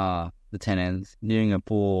the tenants, doing a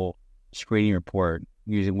full screening report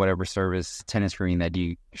using whatever service tenant screening that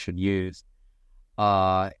you should use,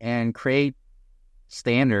 and create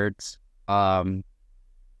standards that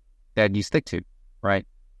you stick to, right?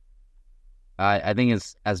 I think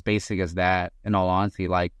it's as basic as that, in all honesty.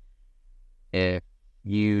 Like, if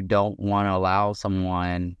you don't want to allow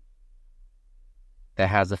someone that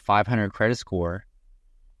has a 500 credit score,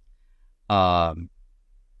 then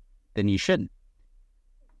you shouldn't.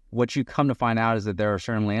 What you come to find out is that there are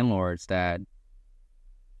certain landlords that,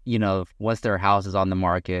 once their house is on the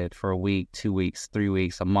market for a week, 2 weeks, 3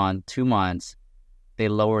 weeks, a month, 2 months, they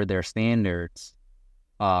lower their standards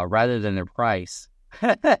rather than their price.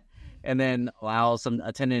 And then allow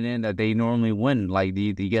a tenant in that they normally wouldn't. Like,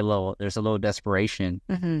 you get there's a little desperation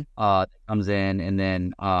that comes in, and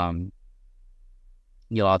then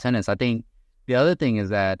you allow tenants. I think the other thing is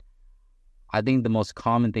that I think the most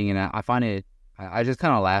common thing, and I find it, I just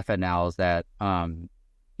kind of laugh at now, is that,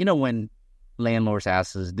 when landlords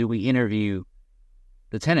ask us, do we interview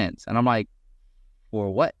the tenants? And I'm like,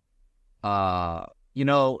 for what?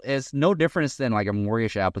 It's no difference than like a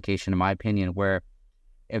mortgage application, in my opinion, where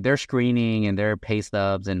if their screening and their pay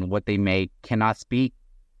stubs and what they make cannot speak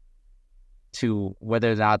to whether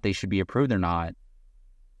or not they should be approved or not,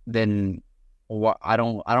 then I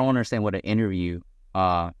don't understand what an interview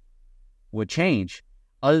would change,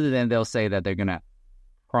 other than they'll say that they're gonna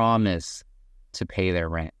promise to pay their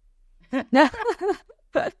rent,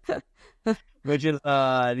 which is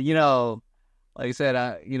like I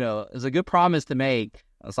said, it's a good promise to make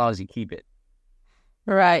as long as you keep it.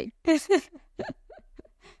 Right.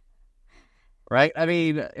 Right?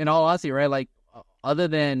 In all honesty, right? Like, other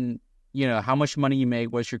than, how much money you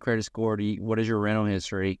make, what's your credit score, what is your rental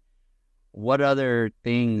history, what other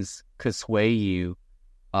things could sway you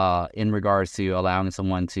in regards to allowing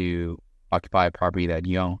someone to occupy a property that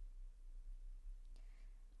you own?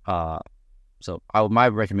 So my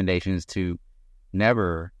recommendation is to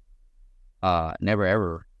never never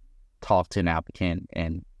ever talk to an applicant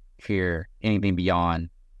and hear anything beyond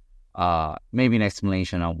maybe an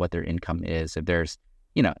explanation on what their income is. If there's,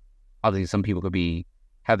 obviously some people could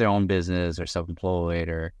have their own business or self-employed,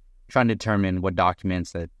 or trying to determine what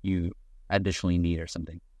documents that you additionally need or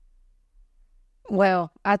something.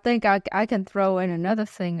 Well, I think I can throw in another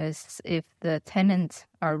thing is if the tenants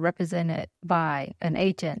are represented by an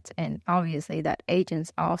agent, and obviously that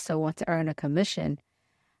agents also want to earn a commission.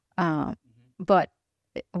 But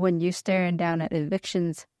when you're staring down at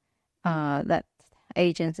evictions, that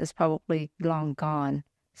agent is probably long gone.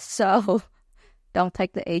 So don't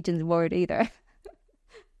take the agent's word either.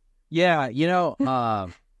 Yeah,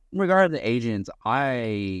 regarding the agents,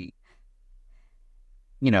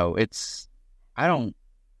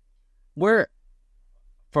 we're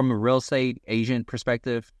from a real estate agent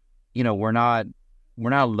perspective, we're not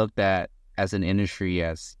looked at as an industry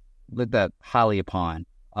as looked at highly upon,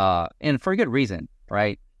 and for a good reason,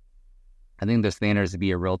 right? I think the standards to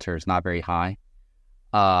be a realtor is not very high.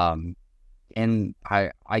 And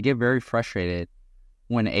I get very frustrated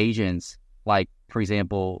when agents, like, for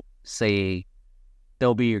example, say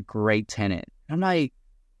they'll be a great tenant. I'm like,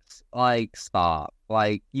 stop.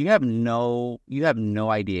 Like, you have no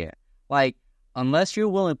idea. Like, unless you're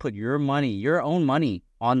willing to put your own money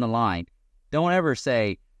on the line, don't ever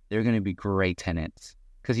say they're going to be great tenants,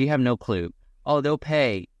 because you have no clue. Oh, they'll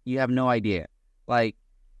pay. You have no idea. Like,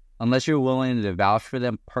 unless you're willing to vouch for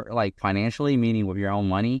them, financially, meaning with your own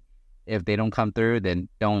money, if they don't come through, then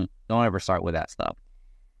don't ever start with that stuff.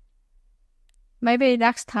 Maybe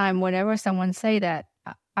next time, whenever someone say that,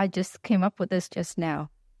 I just came up with this just now.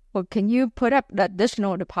 Well, can you put up the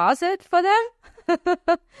additional deposit for them?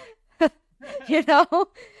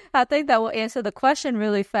 I think that will answer the question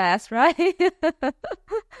really fast, right?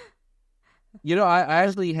 I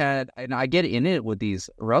actually had, and I get in it with these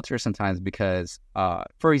realtors sometimes because,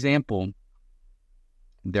 for example,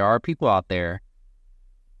 there are people out there,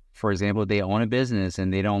 for example, they own a business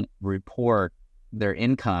and they don't report their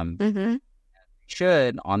income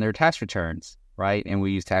should on their tax returns, right? And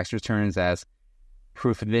we use tax returns as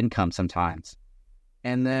proof of income sometimes.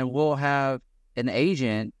 And then we'll have an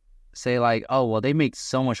agent say like, oh, well, they make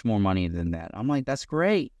so much more money than that. I'm like, that's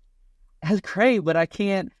great. That's great, but I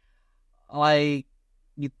can't, like,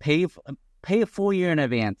 you pay a full year in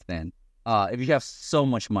advance then, if you have so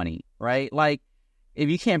much money, right? Like, if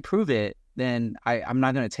you can't prove it, then I'm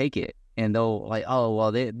not going to take it. And they'll like, oh,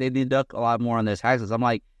 well, they deduct a lot more on their taxes. I'm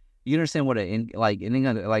like, you understand what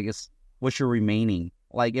it's what's your remaining?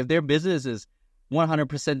 Like, if their business is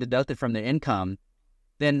 100% deducted from their income,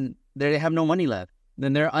 then they have no money left.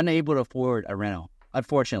 Then they're unable to afford a rental,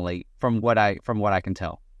 unfortunately, from what I can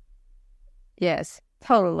tell. Yes,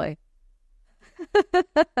 totally.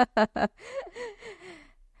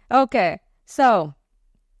 Okay, so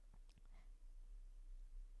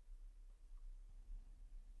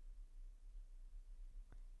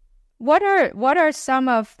what are some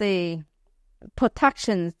of the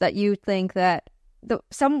protections that you think that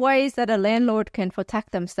some ways that a landlord can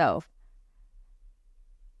protect themselves?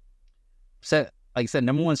 So, like I said,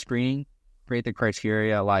 number one, screening, create the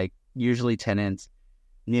criteria. Like, usually tenants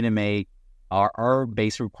need to make our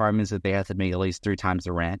base requirements that they have to make at least 3 times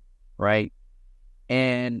the rent, right?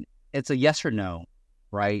 And it's a yes or no,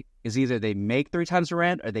 right? It's either they make 3 times the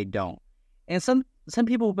rent or they don't. And some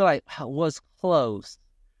people will be like, well, it's close.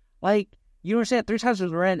 Like, you understand, 3 times the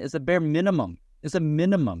rent is a bare minimum. It's a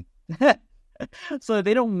minimum. So if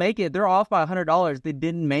they don't make it, they're off by $100. They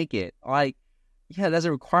didn't make it. Like, yeah, that's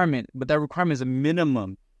a requirement, but that requirement is a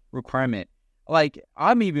minimum requirement. Like,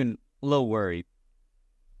 I'm even a little worried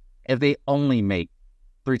if they only make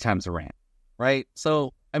 3 times the rent, right?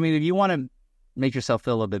 So, I mean, if you want to make yourself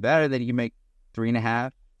feel a little bit better, then you can make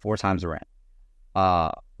 3.5, 4 times the rent.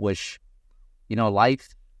 Which, life,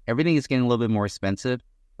 everything is getting a little bit more expensive,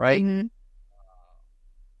 right? Mm-hmm.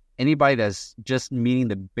 Anybody that's just meeting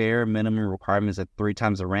the bare minimum requirements of 3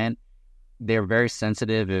 times the rent, they're very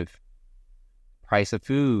sensitive if price of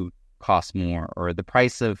food costs more, or the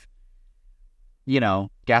price of,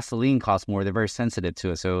 gasoline costs more. They're very sensitive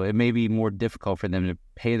to it. So it may be more difficult for them to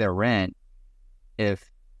pay their rent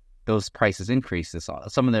if those prices increase.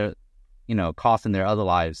 Some of their, costs in their other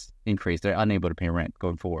lives increase. They're unable to pay rent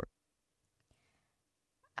going forward.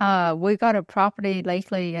 We got a property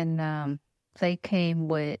lately, and there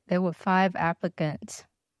were 5 applicants,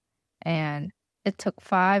 and it took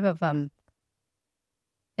 5 of them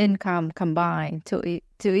income combined to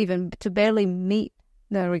barely meet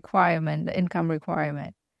the income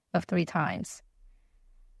requirement of 3 times.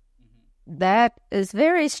 Mm-hmm. That is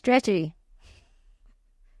very stretchy.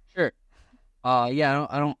 Sure. Yeah,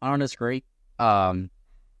 I don't disagree. Um,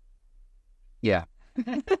 yeah.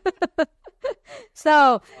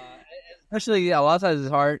 So, Especially, yeah, a lot of times it's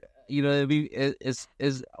hard. You know, it's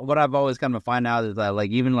what I've always kind of find out is that like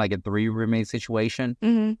even like a 3 roommate situation,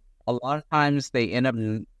 mhm, a lot of times they end up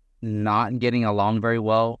not getting along very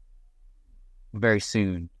well very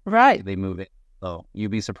soon. right. They move in, so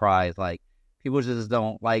you'd be surprised. Like people just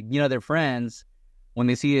don't like they're friends when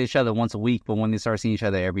they see each other once a week, but when they start seeing each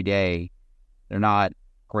other every day, they're not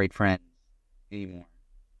great friends anymore.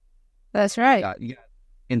 That's right. You got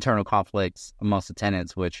internal conflicts amongst the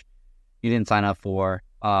tenants, which you didn't sign up for.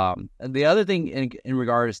 The other thing in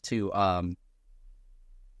regards to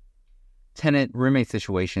tenant roommate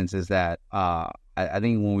situations is that I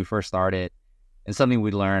think when we first started, and something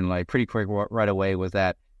we learned like pretty quick right away was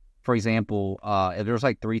that, for example, if there was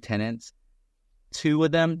like 3 tenants, two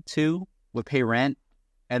would pay rent,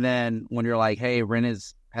 and then when you're like, hey,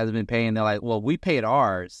 rent hasn't been paying, they're like, well, we paid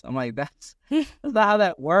ours. I'm like, that's not how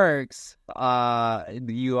that works.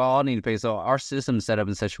 You all need to pay. So our system's set up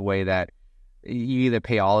in such a way that you either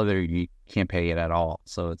pay all of it or you can't pay it at all.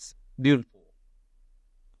 So it's beautiful.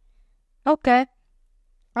 Okay.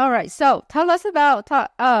 All right. So tell us about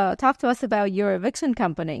talk to us about your eviction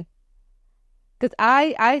company. Because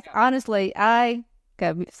I honestly, okay,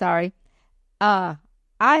 sorry. I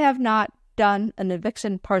have not done an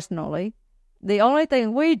eviction personally. The only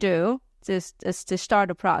thing we do is to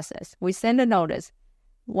start a process. We send a notice.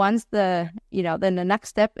 Once then the next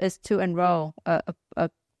step is to enroll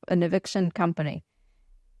an eviction company.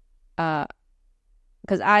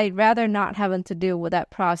 Because I'd rather not having to deal with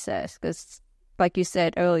that process. Because, like you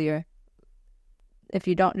said earlier, if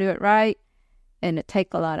you don't do it right, and it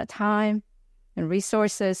takes a lot of time and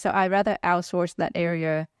resources, so I'd rather outsource that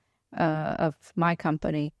area of my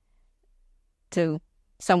company to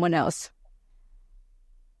someone else.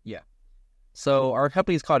 Yeah. So our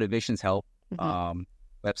company is called Evictions Help. Mm-hmm.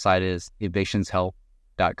 Website is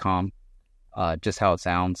evictionshelp.com. Just how it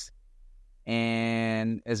sounds.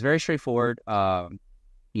 And it's very straightforward.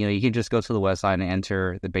 You can just go to the website and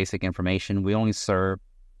enter the basic information. We only serve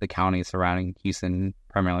the counties surrounding Houston,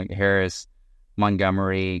 primarily Harris,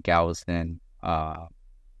 Montgomery, Galveston,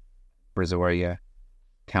 Brazoria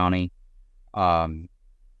County. And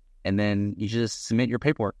then you just submit your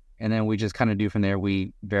paperwork. And then we just kind of do from there.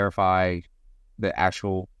 We verify the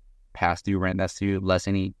actual past due rent that's due, less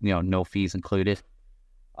any, no fees included.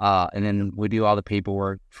 And then we do all the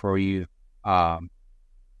paperwork for you.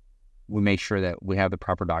 We make sure that we have the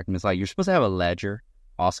proper documents. Like you're supposed to have a ledger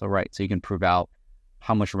also, right? So you can prove out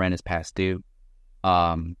how much rent is past due.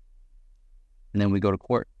 And then we go to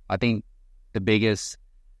court. I think the biggest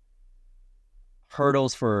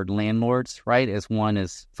hurdles for landlords, right, is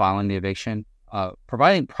filing the eviction.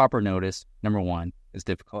 Providing proper notice, number one, is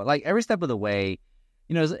difficult. Like every step of the way,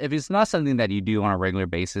 if it's not something that you do on a regular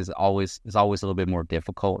basis, it's always a little bit more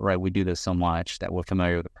difficult, right? We do this so much that we're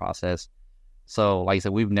familiar with the process. So, like I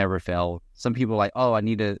said, we've never failed. Some people are like, oh, I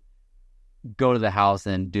need to go to the house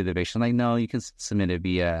and do the eviction. Like, no, you can submit it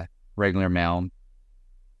via regular mail.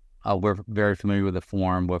 We're very familiar with the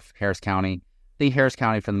form with Harris County. I think Harris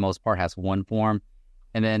County, for the most part, has one form.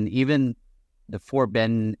 And then even the Fort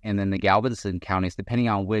Benton and then the Galveston counties, depending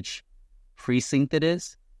on which precinct it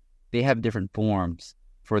is, they have different forms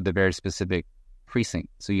for the very specific precinct.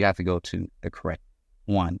 So you have to go to the correct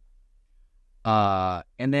one.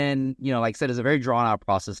 And then, like I said, it's a very drawn out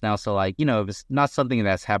process now. So like, if it's not something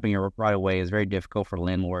that's happening right away, it's very difficult for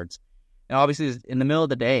landlords. And obviously it's in the middle of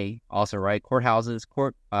the day also, right? Court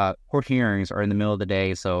hearings are in the middle of the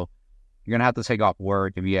day. So you're going to have to take off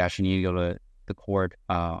work if you actually need to go to the court.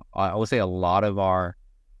 I would say a lot of our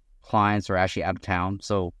clients are actually out of town.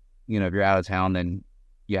 So, if you're out of town, then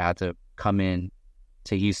you have to come in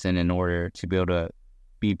to Houston in order to be able to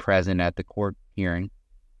be present at the court hearing.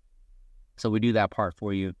 So we do that part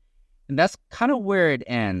for you. And that's kind of where it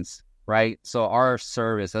ends, right? So our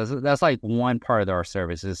service, that's like one part of our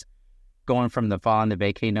service is going from the filing the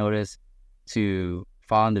vacate notice to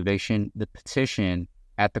filing the petition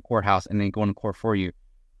at the courthouse and then going to court for you.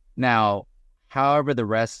 Now, however the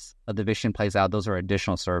rest of the eviction plays out, those are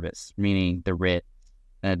additional service, meaning the writ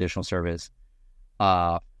and additional service.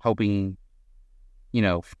 Hoping,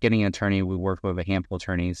 getting an attorney, we work with a handful of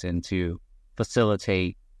attorneys and to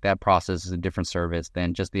facilitate that process is a different service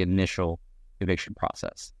than just the initial eviction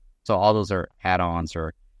process. So all those are add-ons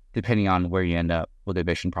or depending on where you end up with the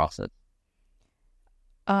eviction process.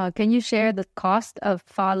 Can you share the cost of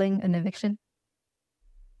filing an eviction?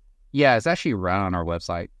 Yeah, it's actually right on our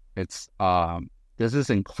website. It's this is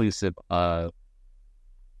inclusive of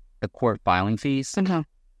the court filing fees. Okay.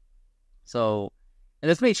 So and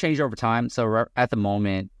this may change over time. So at the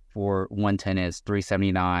moment, for one tenant, it's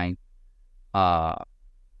 $379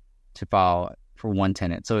 to file for one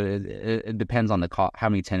tenant. So it depends on the how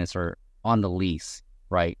many tenants are on the lease,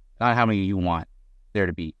 right? Not how many you want there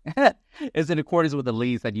to be. It's in accordance with the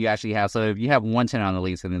lease that you actually have. So if you have one tenant on the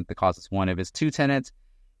lease, and then the cost is one. If it's two tenants,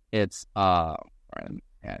 it's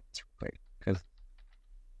it's quick because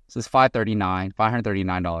this is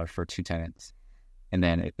 $539 for two tenants, and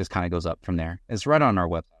then it just kind of goes up from there. It's right on our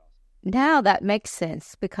website. Now that makes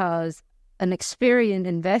sense, because an experienced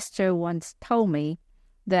investor once told me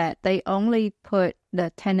that they only put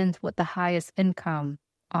the tenants with the highest income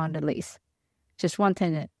on the lease. Just one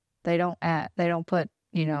tenant. They don't put,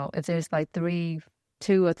 if there's like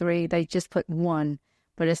two or three, they just put one,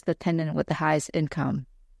 but it's the tenant with the highest income.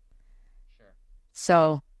 Sure.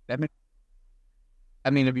 So, if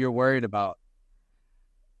you're worried about,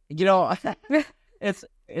 it's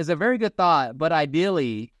a very good thought, but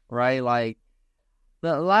ideally, right, like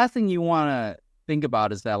the last thing you want to think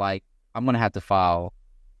about is that, like, I'm going to have to file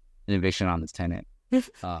an eviction on this tenant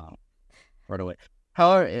right away.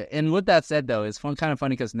 However, and with that said, though, it's kind of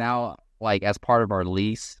funny because now, like, as part of our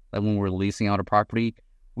lease, like when we're leasing out a property,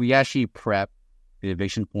 we actually prep the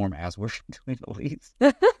eviction form as we're doing the lease.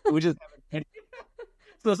 We just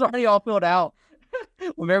so it's already all filled out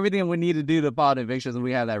with everything we need to do to file an eviction, and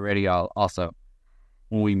we have that ready also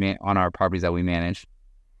when we on our properties that we manage.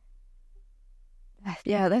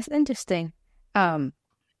 Yeah, that's interesting. See,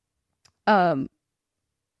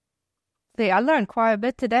 I learned quite a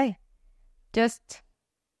bit today, just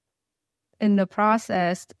in the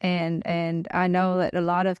process, and I know that a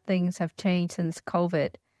lot of things have changed since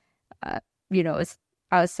COVID. I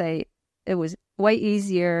would say it was way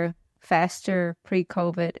easier, faster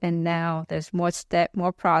pre-COVID, and now there's more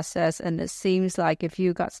more process, and it seems like if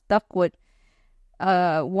you got stuck with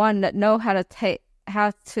one that know how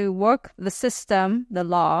to work the system, the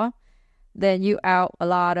law, then you out a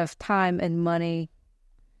lot of time and money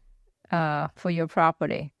for your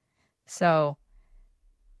property. So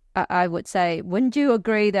I would say, wouldn't you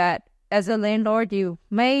agree that as a landlord, you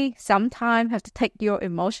may sometimes have to take your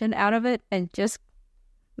emotion out of it and just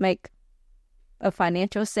make a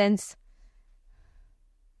financial sense?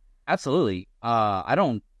 Absolutely. I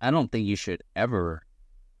don't think you should ever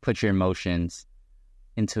put your emotions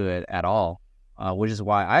into it at all, which is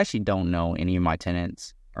why I actually don't know any of my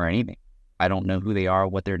tenants or anything. I don't know who they are,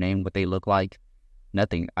 what their name, what they look like,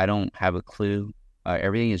 nothing. I don't have a clue.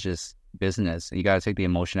 Everything is just business. You got to take the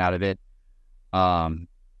emotion out of it. I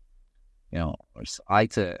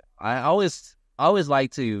always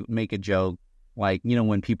like to make a joke, like,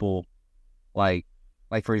 when people like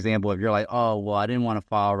for example, if you're like, oh, well, I didn't want to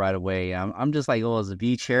file right away. I'm just like, oh, it's a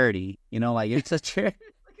V charity, like it's a charity.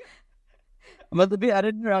 I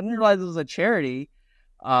didn't realize it was a charity,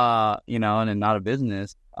 and not a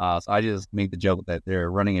business. So I just make the joke that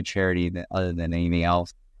they're running a charity other than anything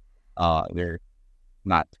else. They're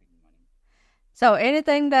not taking money. So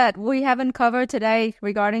anything that we haven't covered today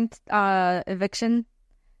regarding eviction?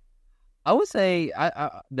 I would say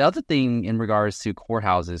the other thing in regards to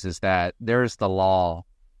courthouses is that there's the law,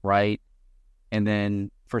 right? And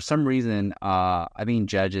then for some reason, I think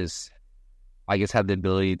judges, I guess, have the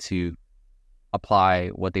ability to apply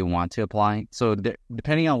what they want to apply. So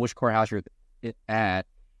depending on which courthouse you're at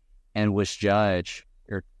and which judge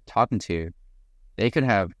you're talking to, they could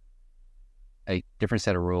have a different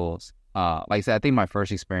set of rules. Like I said, I think my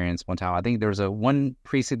first experience one time, I think there was one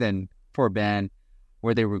precedent for a ban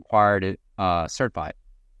where they required it certified.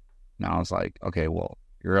 And I was like, okay, well,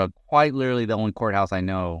 you're quite literally the only courthouse I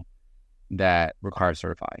know that requires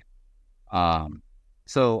certified.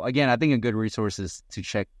 So again, I think a good resource is to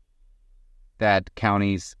check that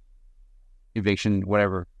county's eviction,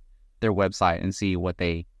 whatever, their website, and see what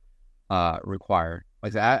they require.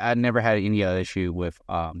 Like I said, I never had any other issue with.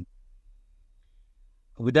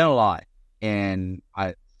 We've done a lot, and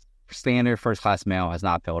standard first class mail has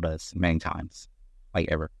not failed us many times, like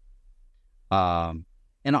ever. And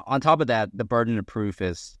on top of that, the burden of proof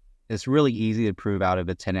is really easy to prove out if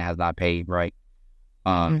a tenant has not paid, right?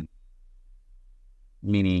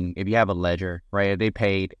 Meaning if you have a ledger, right, if they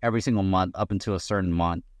paid every single month up until a certain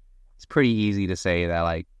month, it's pretty easy to say that,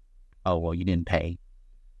 like, oh, well, you didn't pay.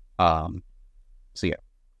 So yeah.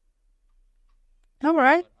 All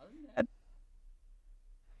right.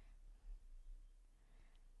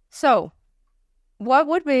 So what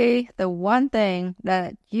would be the one thing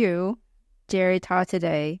that you, Jerry Ta,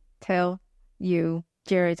 today tell you,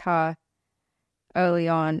 Jerry Ta, early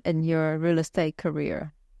on in your real estate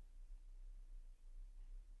career?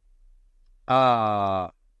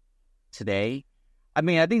 Today, I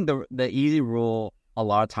mean, I think the easy rule a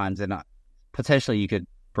lot of times, and potentially you could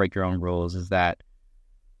break your own rules, is that,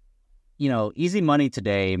 easy money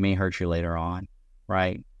today may hurt you later on,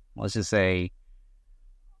 right? Let's just say,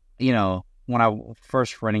 when I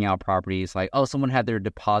first renting out properties, like, oh, someone had their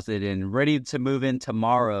deposit and ready to move in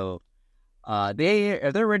tomorrow.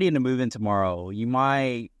 If they're ready to move in tomorrow, you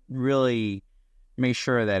might really make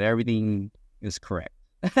sure that everything is correct.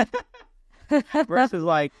 Versus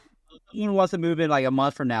like, someone wants to move in like a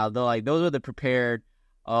month from now, they're like, those are the prepared,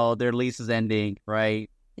 oh, their lease is ending, right?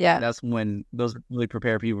 Yeah. That's when those really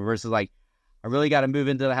prepared people, versus like, I really got to move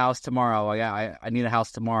into the house tomorrow. I need a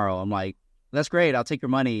house tomorrow. I'm like, that's great. I'll take your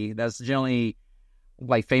money. That's generally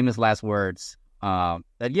like famous last words. That,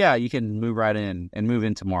 yeah, you can move right in and move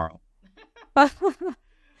in tomorrow.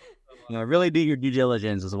 Really do your due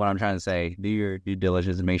diligence is what I'm trying to say. Do your due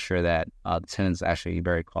diligence and make sure that the tenant's actually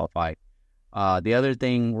very qualified. The other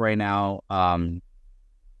thing right now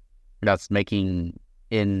that's making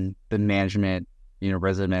in the management,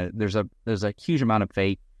 resident, there's a huge amount of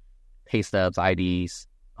fake pay stubs, IDs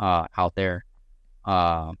out there.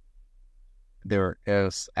 There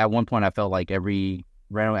is, at one point I felt like every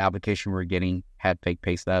rental application we were getting had fake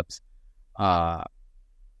pay stubs. And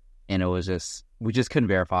it was we just couldn't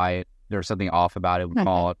verify it. There was something off about it. We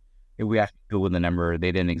called, we actually Googled the number,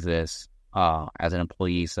 they didn't exist as an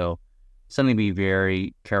employee. So something to be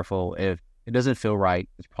very careful. If it doesn't feel right,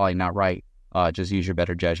 it's probably not right. Just use your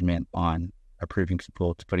better judgment on approving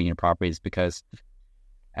people to put in your properties, because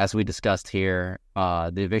as we discussed here,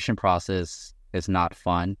 the eviction process is not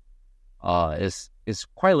fun. It's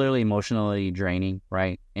quite literally emotionally draining,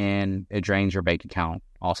 right? And it drains your bank account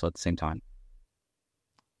also at the same time.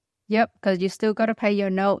 Yep, because you still got to pay your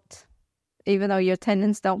note, even though your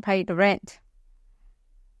tenants don't pay the rent.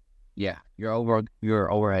 Yeah, your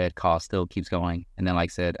overhead cost still keeps going. And then,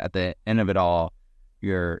 like I said, at the end of it all,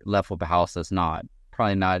 you're left with a house that's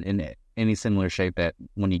probably not in any similar shape that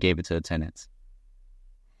when you gave it to the tenants.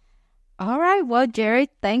 All right. Well, Jerry,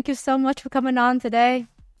 thank you so much for coming on today.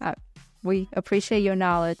 We appreciate your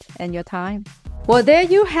knowledge and your time. Well, there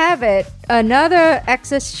you have it. Another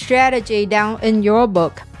exit strategy down in your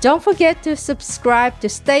book. Don't forget to subscribe to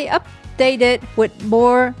stay updated with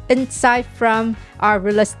more insight from our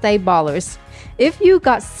real estate ballers. If you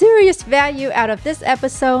got serious value out of this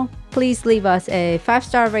episode, please leave us a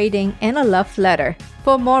 5-star rating and a love letter.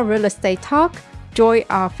 For more real estate talk, join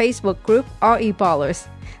our Facebook group, RE Ballers.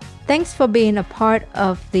 Thanks for being a part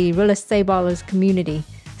of the Real Estate Ballers community.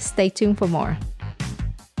 Stay tuned for more.